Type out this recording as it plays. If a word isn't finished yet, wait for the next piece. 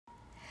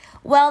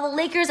Well, the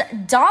Lakers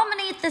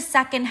dominate the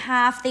second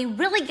half. They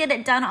really get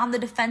it done on the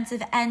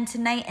defensive end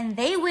tonight, and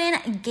they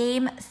win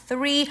Game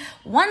 3,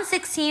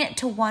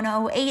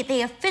 116-108.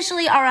 They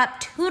officially are up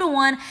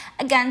 2-1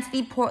 against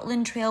the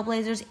Portland Trail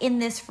Blazers in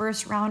this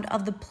first round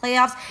of the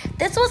playoffs.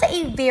 This was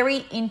a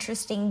very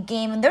interesting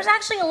game, and there's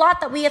actually a lot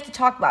that we have to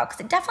talk about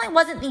because it definitely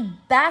wasn't the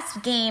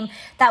best game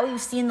that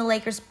we've seen the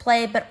Lakers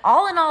play, but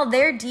all in all,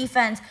 their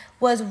defense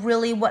was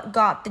really what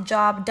got the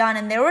job done.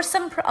 And there were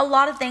a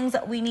lot of things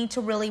that we need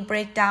to really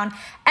break down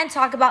and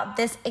talk about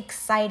this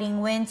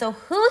exciting win. So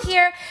who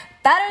here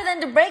better than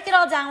to break it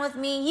all down with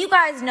me? You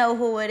guys know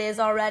who it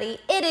is already.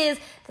 It is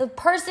the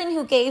person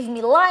who gave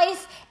me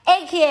life,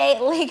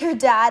 aka Laker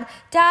Dad.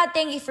 Dad,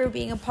 thank you for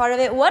being a part of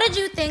it. What did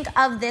you think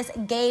of this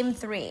Game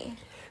 3?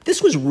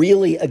 This was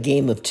really a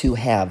game of two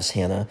halves,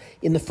 Hannah.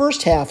 In the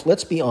first half,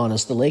 let's be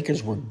honest, the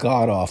Lakers were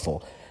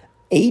god-awful.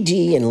 AD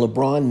and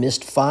LeBron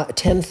missed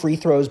 10 free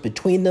throws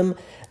between them.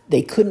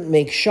 They couldn't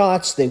make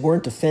shots. They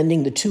weren't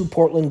defending. The two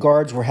Portland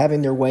guards were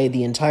having their way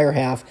the entire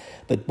half.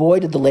 But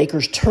boy, did the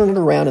Lakers turn it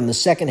around in the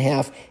second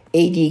half.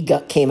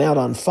 AD came out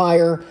on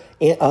fire.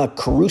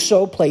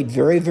 Caruso played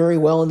very, very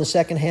well in the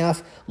second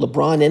half.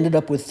 LeBron ended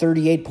up with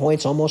 38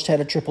 points, almost had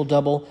a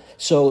triple-double.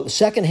 So the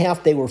second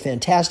half, they were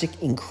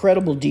fantastic,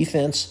 incredible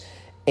defense,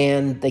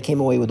 and they came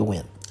away with a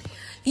win.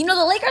 You know,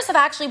 the Lakers have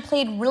actually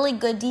played really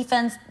good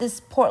defense, this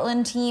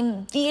Portland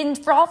team,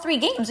 for all three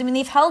games. I mean,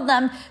 they've held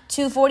them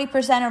to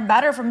 40% or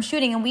better from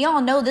shooting, and we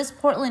all know this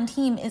Portland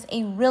team is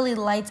a really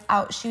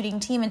lights-out shooting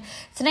team, and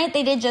tonight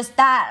they did just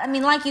that. I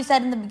mean, like you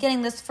said in the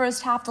beginning, this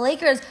first half, the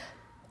Lakers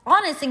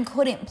honestly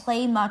couldn't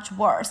play much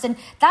worse. And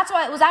that's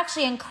why it was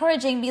actually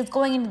encouraging because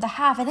going into the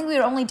half, I think we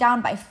were only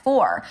down by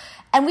 4.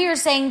 And we were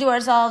saying to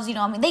ourselves, you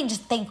know, I mean,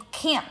 they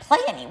can't play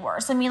any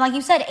worse. I mean, like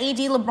you said, AD,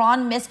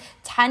 LeBron missed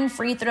 10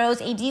 free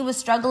throws. AD was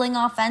struggling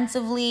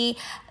offensively.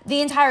 The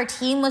entire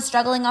team was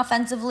struggling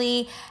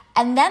offensively.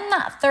 And then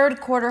that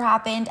third quarter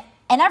happened,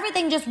 and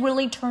everything just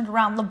really turned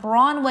around.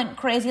 LeBron went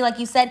crazy. Like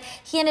you said,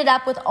 he ended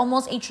up with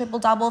almost a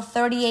triple-double,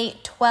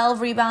 38,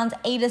 12 rebounds,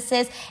 8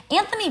 assists.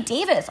 Anthony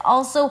Davis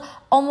also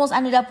almost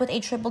ended up with a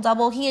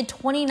triple-double. He had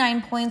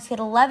 29 points. He had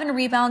 11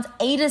 rebounds,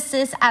 8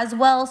 assists as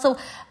well. So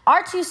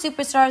our two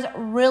superstars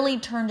really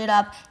turned it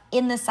up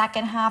in the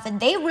second half, and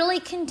they really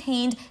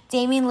contained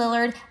Damian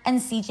Lillard and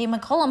CJ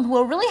McCollum, who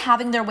were really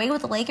having their way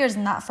with the Lakers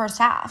in that first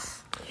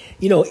half.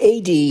 You know,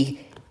 AD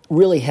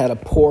really had a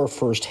poor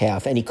first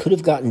half, and he could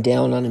have gotten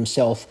down on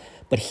himself,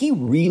 but he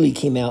really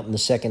came out in the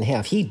second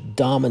half. He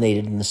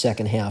dominated in the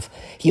second half.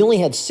 He only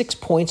had 6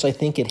 points, I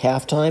think, at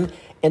halftime,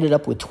 ended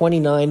up with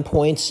 29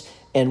 points,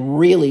 and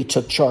really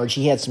took charge.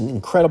 He had some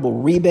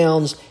incredible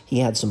rebounds. He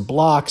had some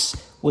blocks,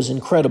 was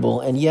incredible.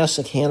 And yes,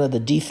 Hannah, the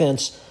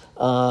defense,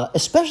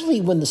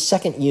 especially when the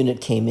second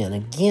unit came in.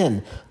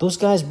 Again, those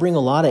guys bring a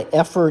lot of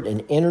effort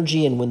and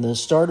energy, and when the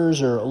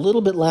starters are a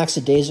little bit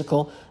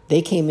lackadaisical,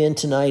 they came in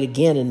tonight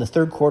again in the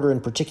third quarter in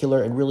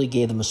particular and really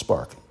gave them a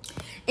spark.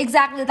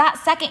 Exactly. That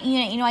second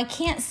unit, you know, I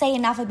can't say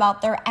enough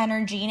about their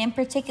energy. And in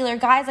particular,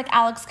 guys like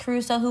Alex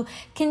Caruso, who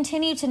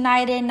continue to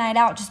night in, night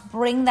out, just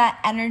bring that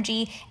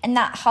energy and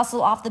that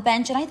hustle off the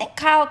bench. And I think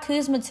Kyle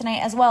Kuzma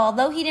tonight as well,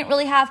 although he didn't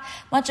really have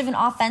much of an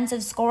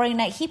offensive scoring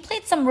night, he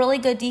played some really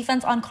good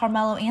defense on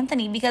Carmelo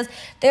Anthony, because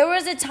there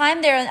was a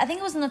time there, I think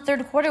it was in the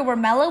third quarter, where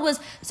Melo was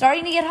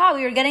starting to get hot.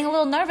 We were getting a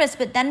little nervous,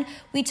 but then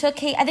I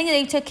think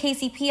they took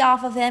KCP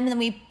off of him, and then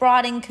we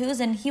brought in Kuz,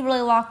 and he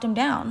really locked him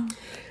down.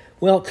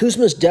 Well,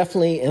 Kuzma's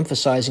definitely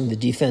emphasizing the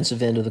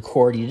defensive end of the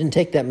court. He didn't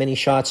take that many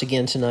shots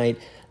again tonight.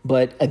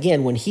 But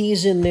again, when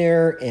he's in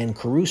there and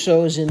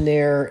Caruso's in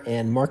there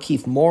and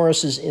Markieff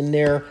Morris is in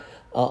there,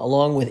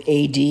 along with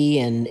AD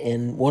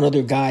and one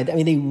other guy, I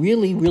mean, they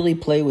really, really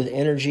play with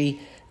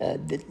energy.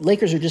 The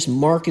Lakers are just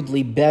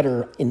markedly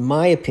better, in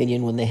my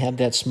opinion, when they have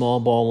that small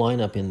ball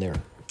lineup in there.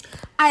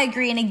 I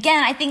agree. And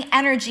again, I think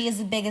energy is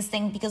the biggest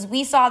thing, because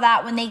we saw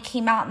that when they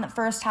came out in the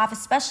first half,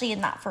 especially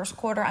in that first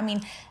quarter. I mean,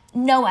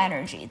 no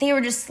energy. They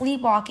were just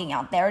sleepwalking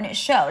out there, and it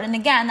showed. And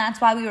again,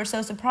 that's why we were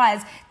so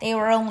surprised they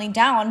were only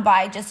down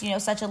by just,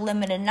 such a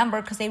limited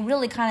number, because they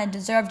really kind of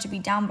deserved to be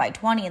down by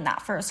 20 in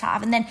that first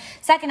half. And then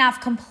second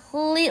half,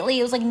 completely,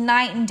 it was like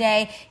night and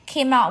day,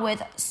 came out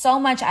with so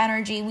much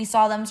energy. We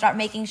saw them start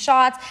making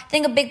shots. I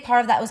think a big part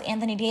of that was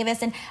Anthony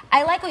Davis. And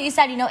I like what you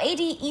said, AD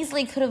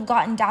easily could have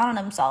gotten down on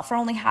himself for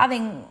only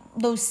having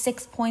those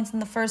 6 points in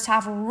the first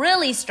half,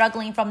 really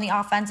struggling from the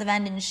offensive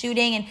end and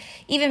shooting, and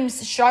even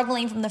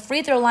struggling from the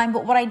free throw line.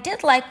 But what I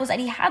did like was that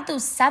he had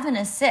those 7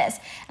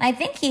 assists, and I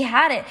think he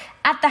had it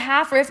at the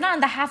half, or if not in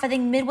the half, I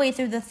think midway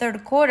through the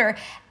third quarter.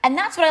 And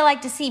that's what I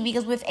like to see,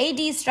 because with AD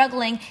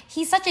struggling,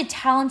 he's such a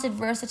talented,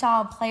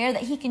 versatile player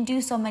that he can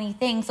do so many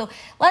things. So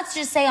let's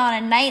just say on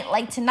a night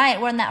like tonight,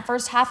 where in that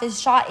first half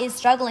his shot is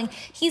struggling,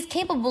 he's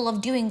capable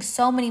of doing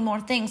so many more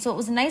things. So it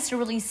was nice to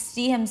really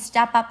see him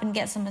step up and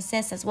get some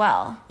assists as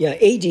well. Yeah,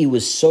 AD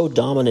was so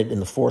dominant in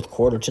the fourth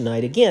quarter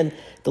tonight. Again,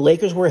 the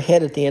Lakers were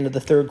ahead at the end of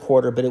the third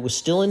quarter, but it was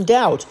still in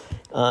doubt,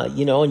 and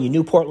you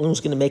knew Portland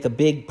was going to make a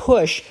big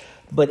push.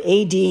 But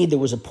AD, there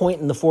was a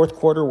point in the fourth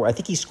quarter where I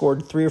think he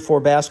scored 3 or 4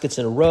 baskets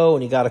in a row,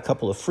 and he got a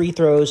couple of free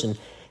throws, and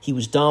he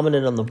was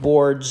dominant on the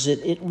boards.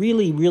 It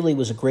really, really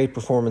was a great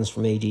performance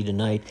from AD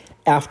tonight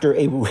after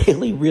a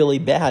really, really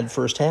bad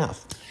first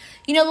half.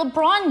 You know,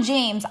 LeBron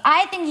James,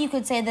 I think you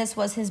could say this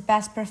was his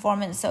best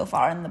performance so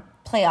far in the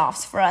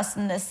playoffs for us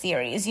in this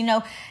series. You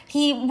know,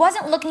 he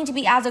wasn't looking to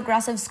be as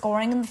aggressive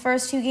scoring in the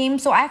first 2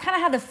 games, so I kind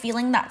of had a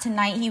feeling that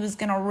tonight he was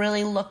going to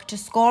really look to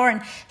score,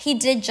 and he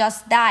did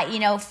just that, you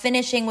know,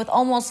 finishing with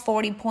almost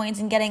 40 points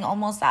and getting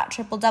almost that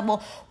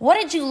triple-double.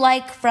 What did you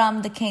like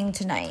from the King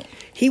tonight?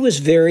 He was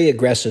very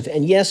aggressive,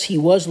 and yes, he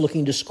was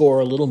looking to score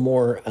a little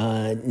more,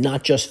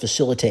 not just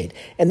facilitate.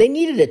 And they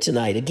needed it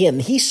tonight. Again,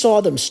 he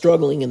saw them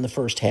struggling in the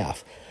first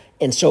half.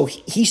 And so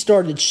he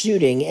started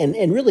shooting,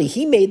 and really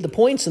he made the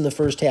points in the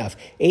first half.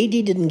 AD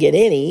didn't get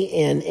any,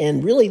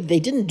 and really they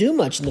didn't do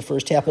much in the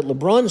first half. But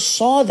LeBron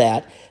saw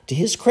that, to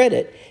his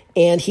credit,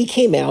 and he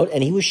came out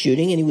and he was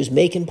shooting and he was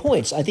making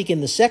points. I think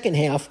in the second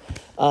half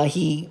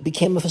he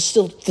became a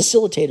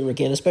facilitator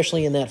again,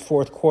 especially in that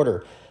fourth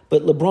quarter.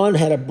 But LeBron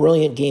had a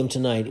brilliant game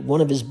tonight, one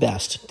of his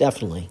best,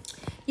 definitely.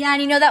 Yeah,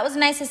 and you know, that was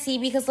nice to see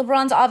because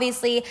LeBron's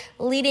obviously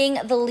leading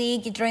the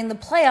league during the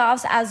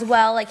playoffs as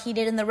well, like he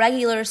did in the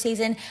regular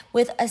season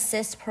with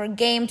assists per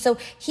game. So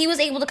he was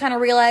able to kind of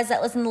realize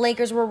that, listen, the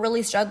Lakers were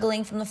really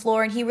struggling from the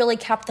floor, and he really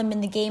kept them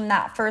in the game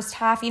that first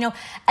half. You know,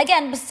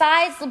 again,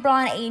 besides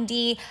LeBron,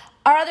 AD,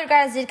 our other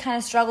guys did kind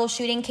of struggle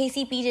shooting.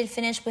 KCP did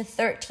finish with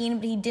 13,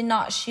 but he did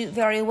not shoot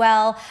very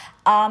well.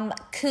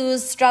 Kuz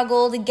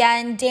struggled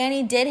again.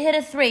 Danny did hit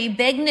a 3.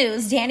 Big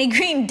news. Danny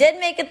Green did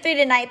make a 3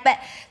 tonight, but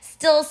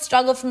still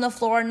struggled from the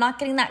floor, not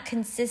getting that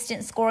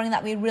consistent scoring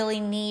that we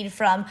really need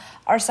from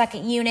our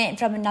second unit and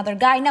from another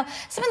guy. Now,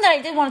 something that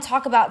I did want to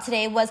talk about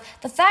today was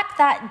the fact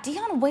that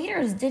Dion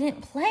Waiters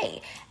didn't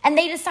play, and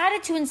they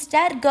decided to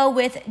instead go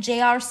with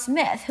J.R.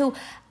 Smith, who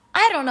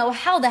I don't know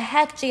how the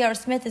heck J.R.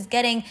 Smith is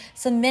getting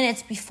some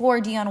minutes before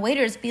Dion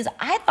Waiters, because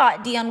I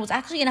thought Dion was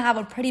actually going to have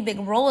a pretty big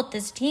role at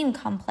this team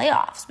come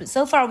playoffs, but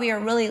so far we are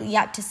really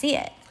yet to see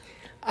it.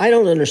 I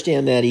don't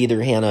understand that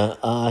either,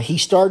 Hannah. He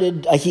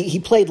started. He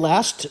played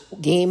last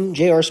game,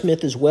 J.R.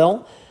 Smith as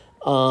well,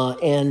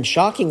 and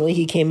shockingly,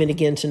 he came in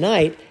again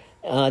tonight.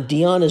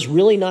 Dion is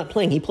really not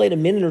playing. He played a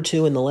minute or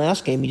 2 in the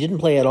last game. He didn't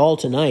play at all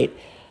tonight.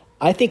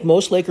 I think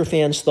most Laker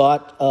fans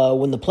thought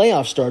when the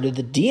playoffs started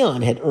that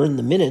Dion had earned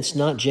the minutes,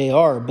 not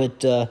J.R.,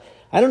 but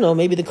I don't know.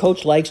 Maybe the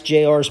coach likes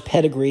J.R.'s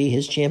pedigree,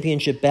 his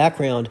championship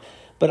background,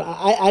 but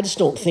I just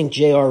don't think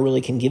J.R.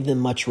 really can give them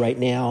much right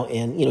now.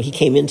 And, you know, he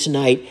came in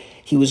tonight.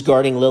 He was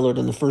guarding Lillard,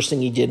 and the first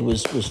thing he did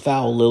was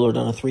foul Lillard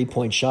on a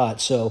 3-point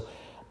shot. So,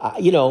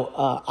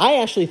 I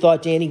actually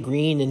thought Danny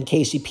Green and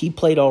KCP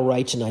played all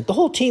right tonight. The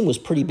whole team was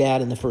pretty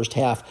bad in the first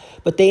half,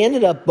 but they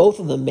ended up, both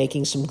of them,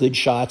 making some good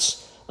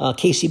shots.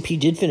 KCP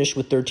did finish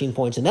with 13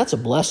 points, and that's a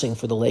blessing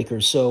for the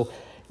Lakers. So,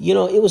 you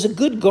know, it was a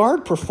good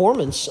guard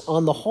performance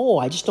on the whole.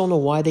 I just don't know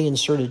why they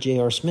inserted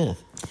J.R.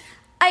 Smith.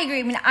 I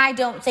agree. I mean, I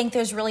don't think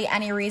there's really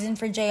any reason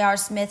for J.R.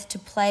 Smith to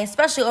play,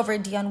 especially over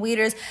Dion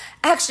Waiters.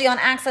 Actually, on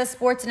Access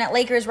Sports and at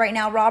Lakers right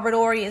now, Robert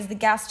Horry is the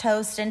guest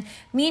host, and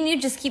me and you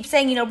just keep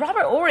saying, you know,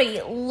 Robert Horry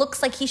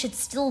looks like he should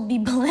still be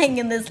playing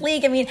in this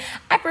league. I mean,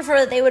 I prefer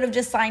that they would have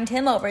just signed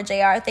him over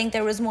J.R. I think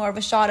there was more of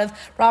a shot of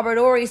Robert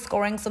Horry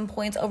scoring some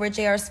points over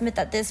J.R. Smith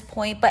at this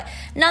point, but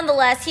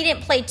nonetheless, he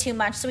didn't play too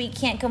much, so we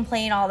can't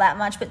complain all that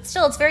much. But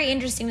still, it's very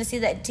interesting to see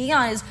that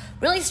Dion is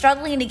really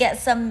struggling to get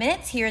some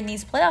minutes here in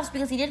these playoffs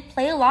because he did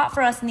play a lot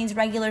for us in these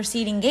regular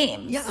seeding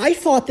games. Yeah, I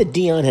thought that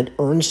Dion had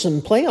earned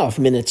some playoff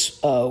minutes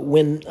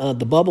when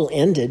the bubble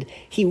ended.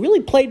 He really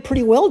played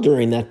pretty well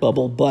during that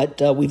bubble, but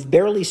we've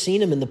barely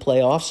seen him in the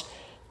playoffs.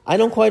 I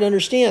don't quite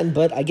understand,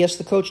 but I guess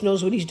the coach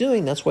knows what he's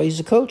doing. That's why he's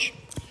a coach.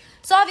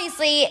 So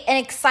obviously an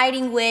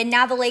exciting win.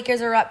 Now the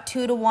Lakers are up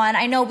 2-1.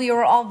 I know we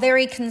were all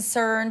very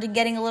concerned and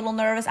getting a little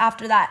nervous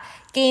after that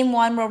game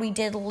 1 where we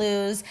did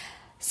lose.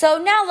 So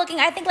now looking,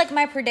 I think like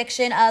my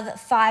prediction of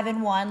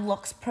 5-1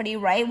 looks pretty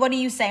right. What are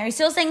you saying? Are you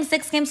still saying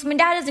 6 games? So my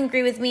dad doesn't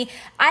agree with me.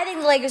 I think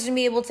the Lakers are going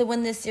to be able to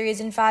win this series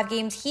in 5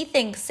 games. He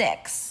thinks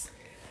 6.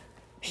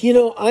 You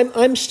know,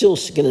 I'm still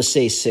going to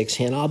say 6,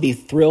 Hannah. I'll be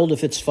thrilled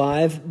if it's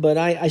 5, but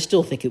I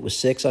still think it was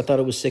 6. I thought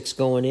it was 6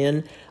 going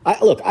in.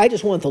 I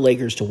just want the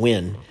Lakers to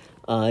win.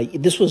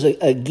 This was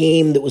a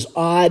game that was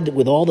odd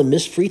with all the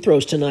missed free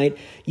throws tonight.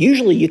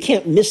 Usually you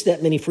can't miss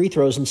that many free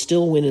throws and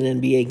still win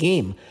an NBA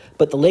game.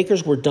 But the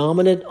Lakers were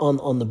dominant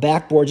on the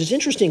backboards. It's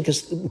interesting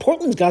because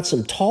Portland's got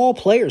some tall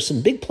players,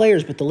 some big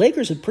players, but the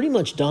Lakers have pretty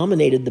much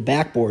dominated the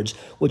backboards,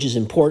 which is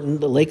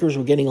important. The Lakers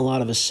were getting a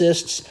lot of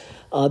assists.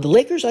 The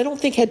Lakers, I don't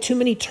think, had too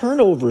many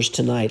turnovers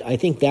tonight. I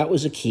think that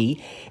was a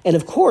key. And,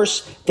 of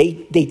course,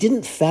 they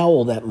didn't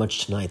foul that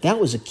much tonight. That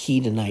was a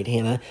key tonight,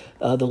 Hannah.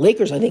 The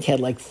Lakers, I think, had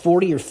like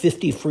 40 or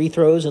 50 free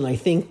throws, and I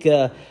think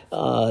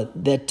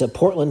that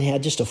Portland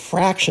had just a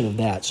fraction of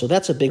that. So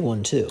that's a big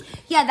one, too.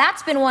 Yeah,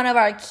 that's been one of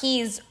our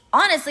keys.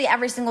 Honestly,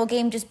 every single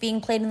game just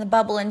being played in the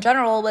bubble in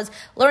general was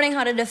learning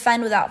how to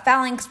defend without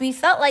fouling because we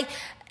felt like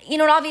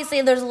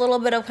obviously there's a little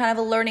bit of kind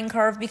of a learning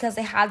curve because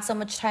they had so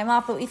much time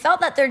off, but we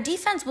felt that their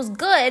defense was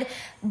good,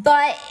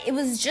 but it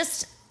was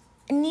just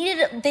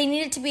they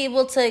needed to be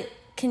able to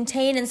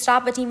contain and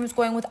stop a team from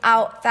scoring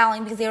without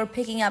fouling because they were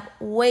picking up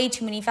way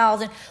too many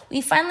fouls. And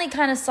we finally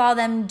kind of saw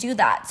them do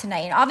that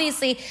tonight. And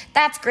obviously,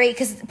 that's great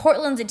because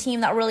Portland's a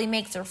team that really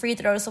makes their free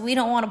throws, so we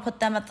don't want to put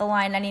them at the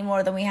line any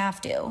more than we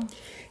have to.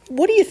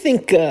 What do you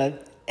think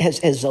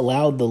has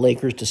allowed the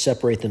Lakers to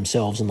separate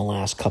themselves in the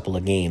last couple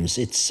of games?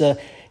 It's,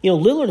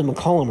 Lillard and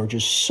McCollum are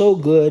just so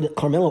good.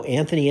 Carmelo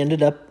Anthony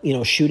ended up,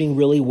 shooting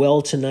really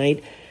well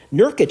tonight.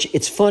 Nurkic,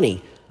 it's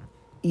funny.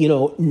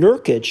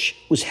 Nurkic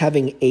was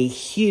having a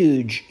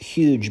huge,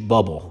 huge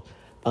bubble.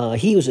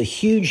 He was a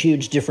huge,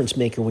 huge difference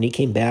maker when he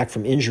came back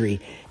from injury.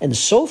 And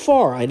so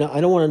far, I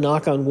don't want to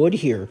knock on wood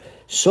here,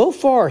 so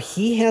far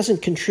he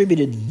hasn't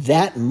contributed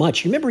that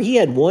much. Remember, he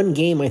had one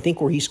game, I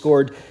think, where he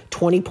scored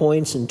 20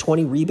 points and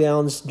 20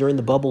 rebounds during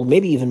the bubble,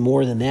 maybe even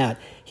more than that.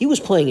 He was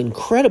playing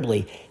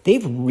incredibly.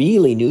 They've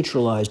really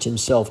neutralized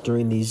himself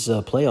during these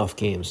playoff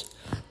games.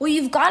 Well,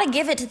 you've got to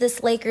give it to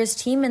this Lakers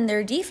team and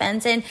their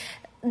defense. And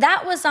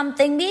that was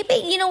something maybe,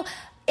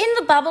 in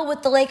the bubble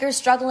with the Lakers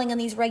struggling in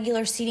these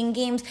regular seeding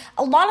games,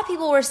 a lot of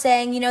people were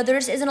saying, there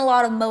just isn't a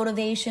lot of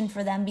motivation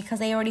for them because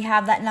they already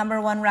have that number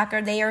one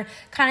record. They are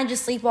kind of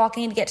just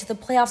sleepwalking to get to the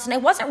playoffs. And I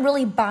wasn't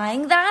really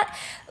buying that.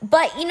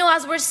 But,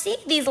 as we're seeing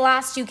these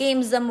last two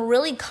games, them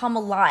really come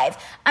alive.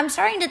 I'm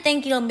starting to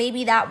think,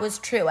 maybe that was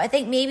true. I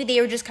think maybe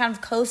they were just kind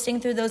of coasting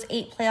through those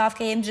 8 playoff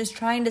games, just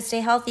trying to stay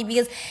healthy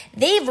because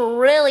they've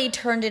really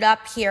turned it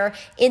up here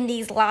in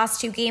these last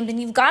 2 games. And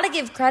you've got to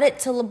give credit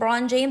to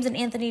LeBron James and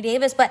Anthony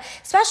Davis, but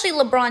especially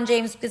LeBron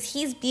James because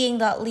he's being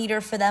that leader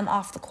for them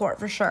off the court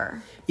for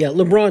sure. Yeah,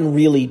 LeBron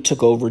really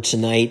took over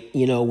tonight,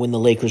 when the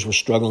Lakers were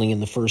struggling in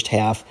the first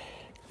half.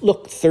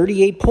 Look,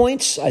 38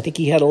 points. I think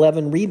he had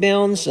 11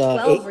 rebounds.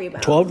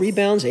 12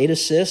 rebounds, 8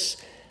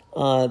 assists.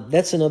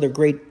 That's another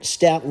great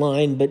stat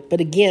line. But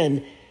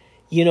again,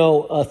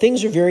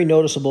 things are very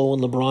noticeable when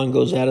LeBron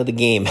goes out of the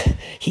game.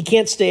 He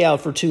can't stay out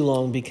for too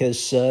long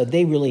because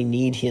they really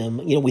need him.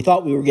 We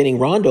thought we were getting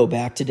Rondo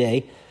back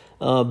today,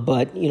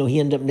 but he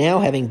ended up now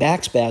having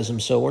back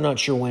spasms, so we're not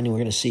sure when we're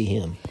going to see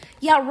him.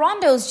 Yeah,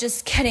 Rondo's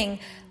just getting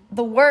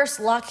the worst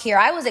luck here.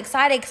 I was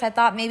excited because I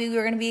thought maybe we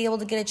were going to be able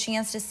to get a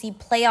chance to see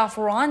playoff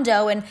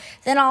Rondo, and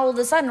then all of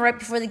a sudden, right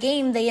before the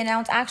game, they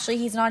announced actually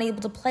he's not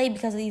able to play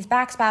because of these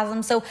back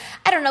spasms. So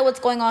I don't know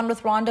what's going on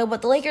with Rondo,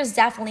 but the Lakers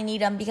definitely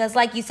need him because,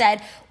 like you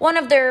said, one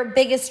of their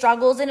biggest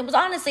struggles, and it was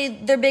honestly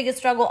their biggest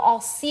struggle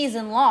all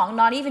season long,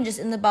 not even just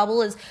in the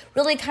bubble, is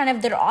really kind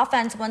of their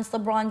offense once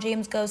LeBron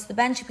James goes to the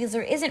bench because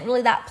there isn't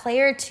really that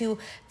player to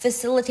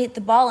facilitate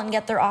the ball and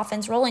get their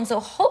offense rolling.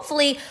 So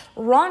hopefully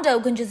Rondo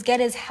can just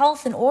get his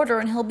health in order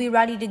and he'll be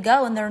ready to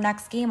go in their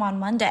next game on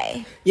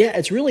Monday. Yeah,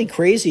 it's really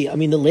crazy. I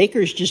mean, the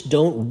Lakers just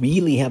don't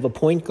really have a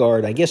point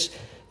guard. I guess,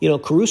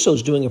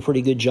 Caruso's doing a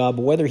pretty good job.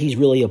 Whether he's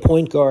really a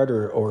point guard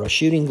or a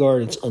shooting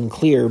guard, it's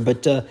unclear.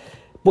 But,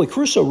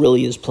 Caruso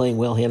really is playing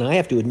well, and I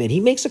have to admit, he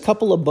makes a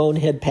couple of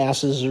bonehead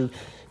passes or,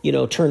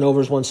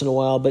 turnovers once in a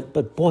while.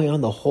 But boy,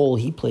 on the whole,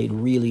 he played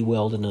really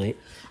well tonight.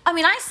 I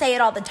mean, I say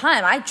it all the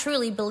time. I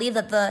truly believe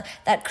that the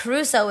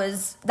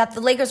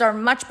Lakers are a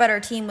much better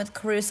team with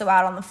Caruso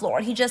out on the floor.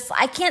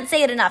 I can't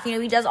say it enough.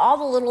 He does all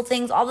the little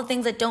things, all the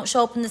things that don't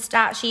show up in the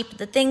stat sheet, but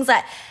the things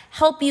that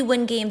help you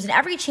win games. And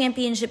every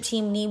championship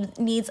team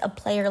needs a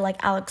player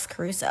like Alex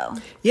Caruso.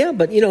 Yeah,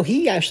 but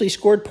he actually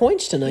scored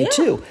points tonight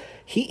too.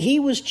 He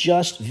was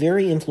just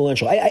very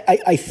influential.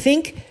 I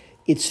think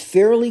it's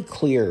fairly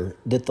clear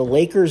that the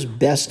Lakers'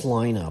 best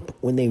lineup,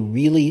 when they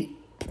really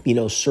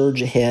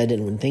surge ahead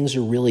and when things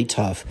are really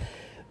tough,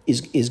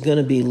 is going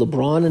to be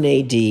LeBron and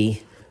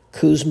AD,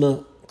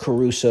 Kuzma,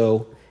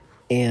 Caruso,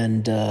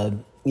 and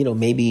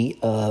maybe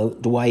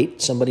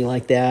Dwight, somebody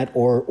like that,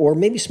 or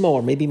maybe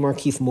smaller, maybe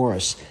Markieff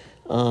Morris,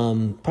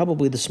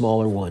 probably the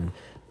smaller one,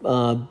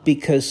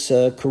 because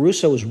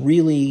Caruso is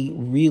really,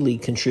 really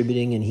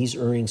contributing and he's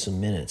earning some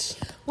minutes.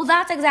 Well,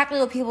 that's exactly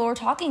what people were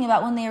talking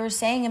about when they were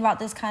saying about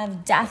this kind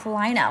of death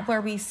lineup where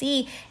we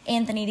see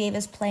Anthony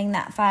Davis playing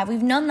that 5.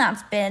 We've known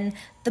that's been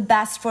the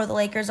best for the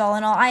Lakers all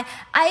in all.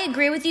 I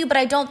agree with you, but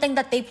I don't think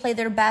that they play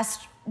their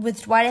best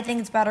with Dwight. I think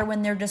it's better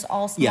when they're just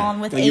all small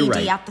and with AD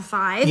right at the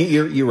 5.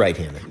 You're right,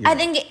 Hannah. I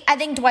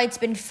think Dwight's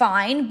been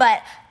fine,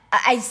 but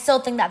I still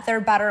think that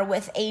they're better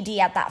with AD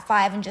at that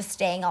 5 and just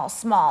staying all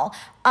small.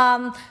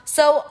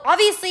 So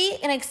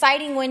obviously an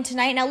exciting win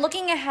tonight. Now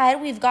looking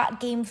ahead, we've got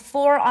game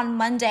 4 on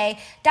Monday.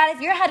 Dad,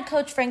 if you're head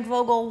coach Frank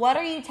Vogel, what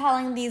are you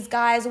telling these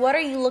guys? What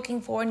are you looking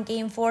for in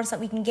game 4 so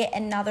that we can get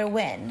another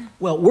win?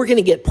 Well, we're going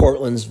to get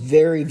Portland's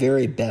very,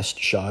 very best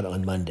shot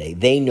on Monday.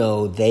 They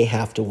know they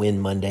have to win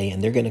Monday,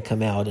 and they're going to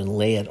come out and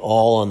lay it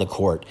all on the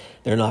court.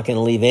 They're not going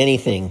to leave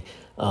anything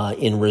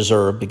in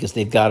reserve because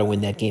they've got to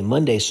win that game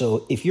Monday.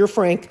 So if you're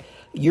Frank,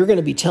 you're going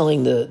to be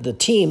telling the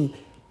team,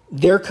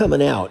 they're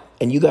coming out,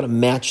 and you got to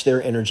match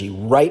their energy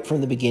right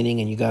from the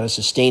beginning, and you got to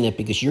sustain it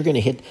because you're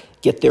going to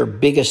get their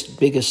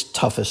biggest,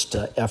 toughest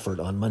effort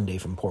on Monday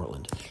from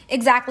Portland.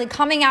 Exactly.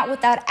 Coming out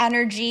with that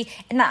energy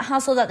and that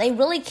hustle that they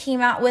really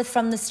came out with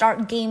from the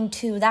start game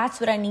 2.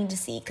 That's what I need to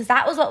see, because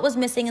that was what was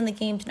missing in the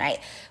game tonight.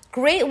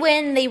 Great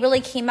win. They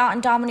really came out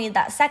and dominated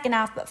that second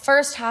half, but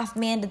first half,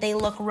 man, did they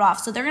look rough.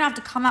 So they're going to have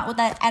to come out with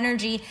that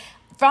energy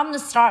from the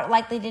start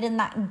like they did in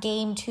that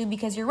game 2,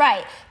 because you're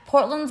right.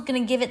 Portland's going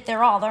to give it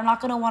their all. They're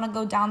not going to want to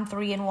go down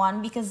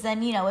 3-1 because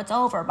then, it's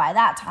over by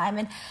that time.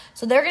 And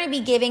so they're going to be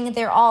giving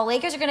their all.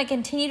 Lakers are going to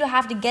continue to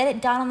have to get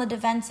it done on the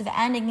defensive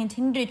end and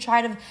continue to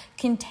try to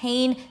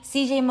contain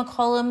CJ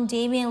McCollum,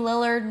 Damian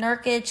Lillard,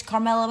 Nurkic,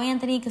 Carmelo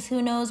Anthony, because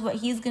who knows what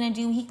he's going to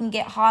do. He can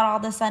get hot all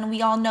of a sudden.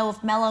 We all know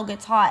if Melo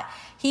gets hot,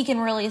 he can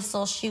really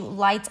still shoot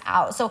lights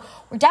out. So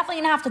we're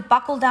definitely going to have to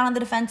buckle down on the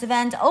defensive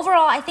end.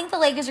 Overall, I think the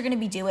Lakers are going to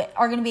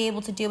be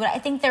able to do it. I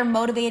think they're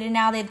motivated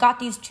now. They've got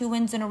these 2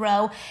 wins in a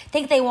row. I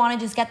think they want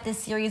to just get this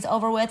series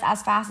over with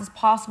as fast as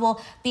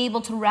possible, be able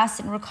to rest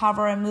and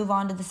recover and move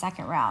on to the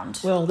second round.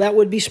 Well, that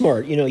would be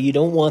smart. You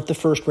don't want the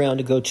first round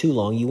to go too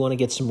long. You want to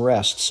get some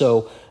rest.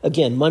 So,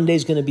 again,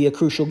 Monday's going to be a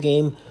crucial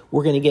game.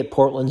 We're going to get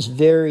Portland's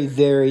very,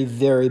 very,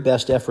 very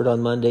best effort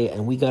on Monday,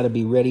 and we got to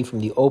be ready from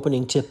the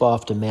opening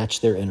tip-off to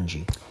match their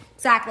energy.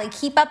 Exactly.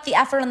 Keep up the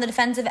effort on the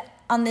defensive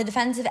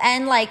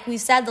end. Like we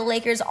said, the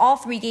Lakers, all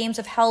 3 games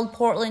have held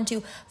Portland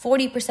to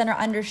 40% or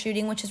under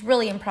shooting, which is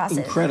really impressive.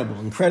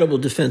 Incredible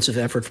defensive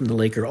effort from the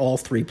Lakers, all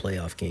 3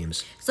 playoff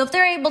games. So if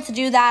they're able to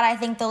do that, I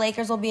think the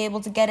Lakers will be able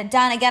to get it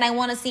done. Again, I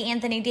want to see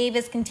Anthony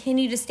Davis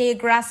continue to stay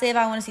aggressive.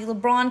 I want to see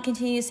LeBron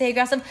continue to stay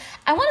aggressive.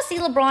 I want to see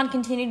LeBron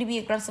continue to be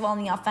aggressive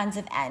on the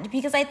offensive end,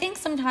 because I think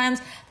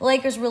sometimes the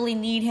Lakers really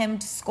need him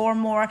to score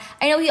more.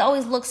 I know he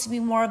always looks to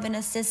be more of an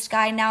assist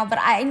guy now, but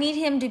I need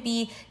him to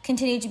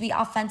continue to be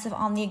offensive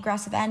on the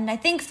aggressive end. And I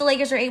think if the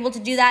Lakers are able to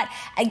do that,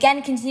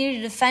 again, continue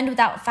to defend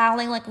without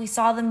fouling like we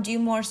saw them do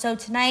more so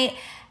tonight,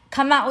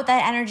 come out with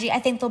that energy, I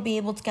think they'll be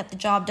able to get the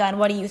job done.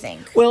 What do you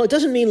think? Well, it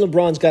doesn't mean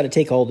LeBron's got to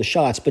take all the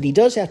shots, but he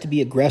does have to be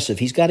aggressive.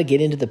 He's got to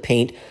get into the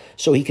paint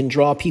so he can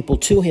draw people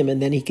to him,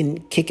 and then he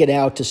can kick it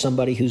out to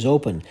somebody who's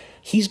open.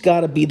 He's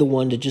got to be the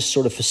one to just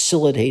sort of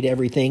facilitate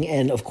everything,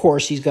 and of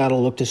course, he's got to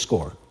look to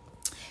score.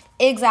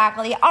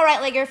 Exactly. All right,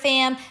 Laker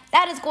fam,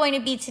 that is going to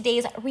be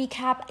today's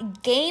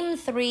recap. Game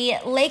 3,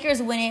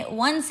 Lakers win it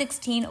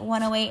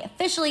 116-108,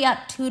 officially up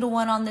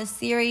 2-1 on this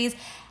series.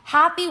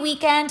 Happy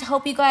weekend.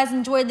 Hope you guys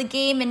enjoyed the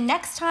game. And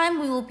next time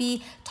we will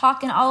be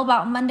talking all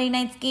about Monday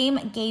night's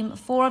game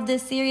 4 of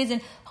this series.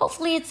 And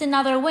hopefully it's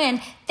another win.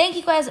 Thank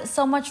you guys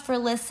so much for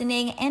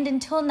listening. And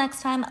until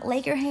next time,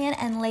 Laker Han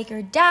and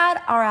Laker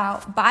Dad are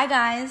out. Bye,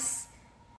 guys.